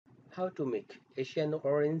How to make Asian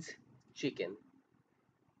orange chicken.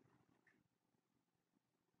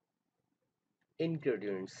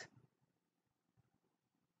 Ingredients: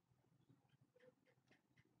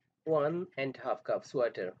 1½ cups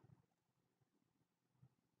water,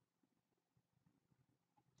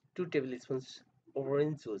 2 tablespoons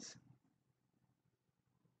orange juice,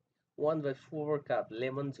 1/4 cup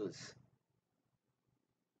lemon juice,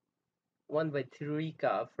 1/3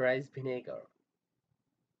 cup rice vinegar,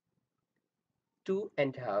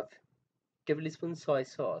 2½ tablespoons soy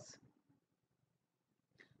sauce,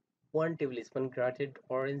 1 tablespoon grated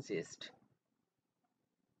orange zest,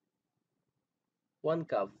 1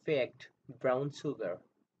 cup baked brown sugar,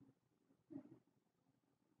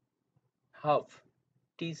 half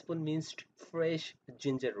teaspoon minced fresh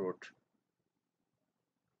ginger root,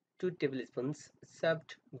 2 tablespoons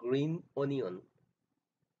chopped green onion,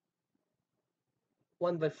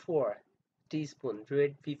 1/4 teaspoon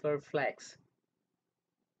red pepper flakes,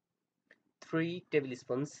 3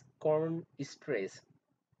 tablespoons cornstarch,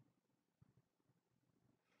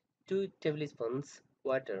 2 tablespoons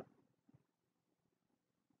water,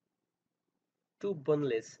 2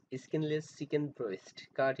 boneless skinless chicken breast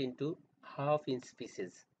cut into half-inch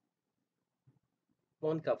pieces,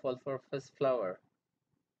 1 cup all-purpose flour,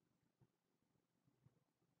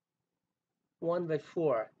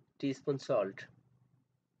 1/4 teaspoon salt,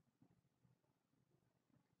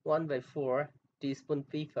 1/4 teaspoon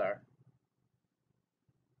pepper,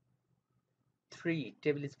 3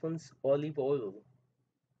 tablespoons olive oil.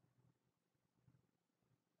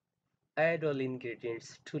 Add all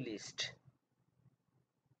ingredients to list.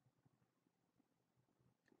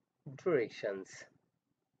 Directions: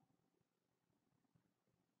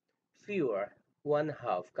 Pour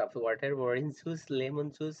 1/2 cup water, orange juice,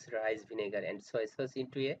 lemon juice, rice vinegar and soy sauce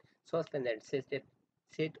into a saucepan and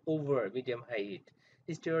set over medium-high heat.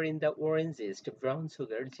 Stir in the orange zest, brown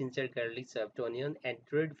sugar, ginger, garlic, chopped onion and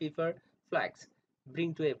red pepper flakes.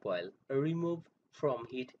 Bring to a boil. Remove from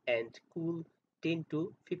heat and cool 10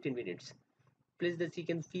 to 15 minutes. Place the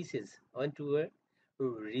chicken pieces onto a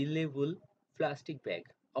reliable plastic bag.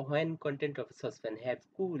 When content of saucepan have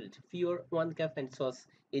cooled, pour 1 cup and sauce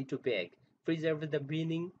into bag. Preserve the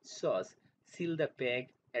remaining sauce. Seal the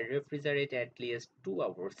bag and refrigerate at least 2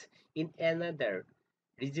 hours. In another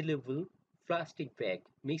reusable plastic bag,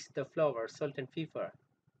 mix the flour, salt and pepper.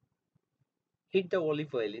 Heat the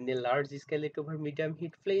olive oil in a large skillet over medium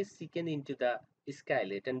heat. Place chicken into the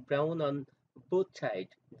skillet and brown on both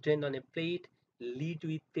sides. Drain on a plate, lid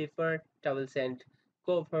with paper towels and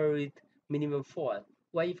cover with minimum foil.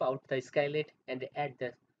 Wipe out the skillet and add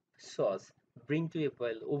the sauce. Bring to a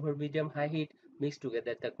boil over medium-high heat. Mix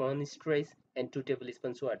together the cornstarch and 2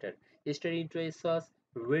 tablespoons water. Stir into a sauce.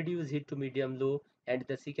 Reduce heat to medium-low and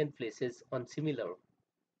the chicken places on similar.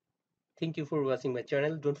 Thank you for watching my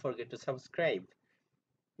channel. Don't forget to subscribe.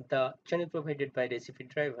 The channel provided by Recipe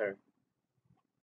Driver.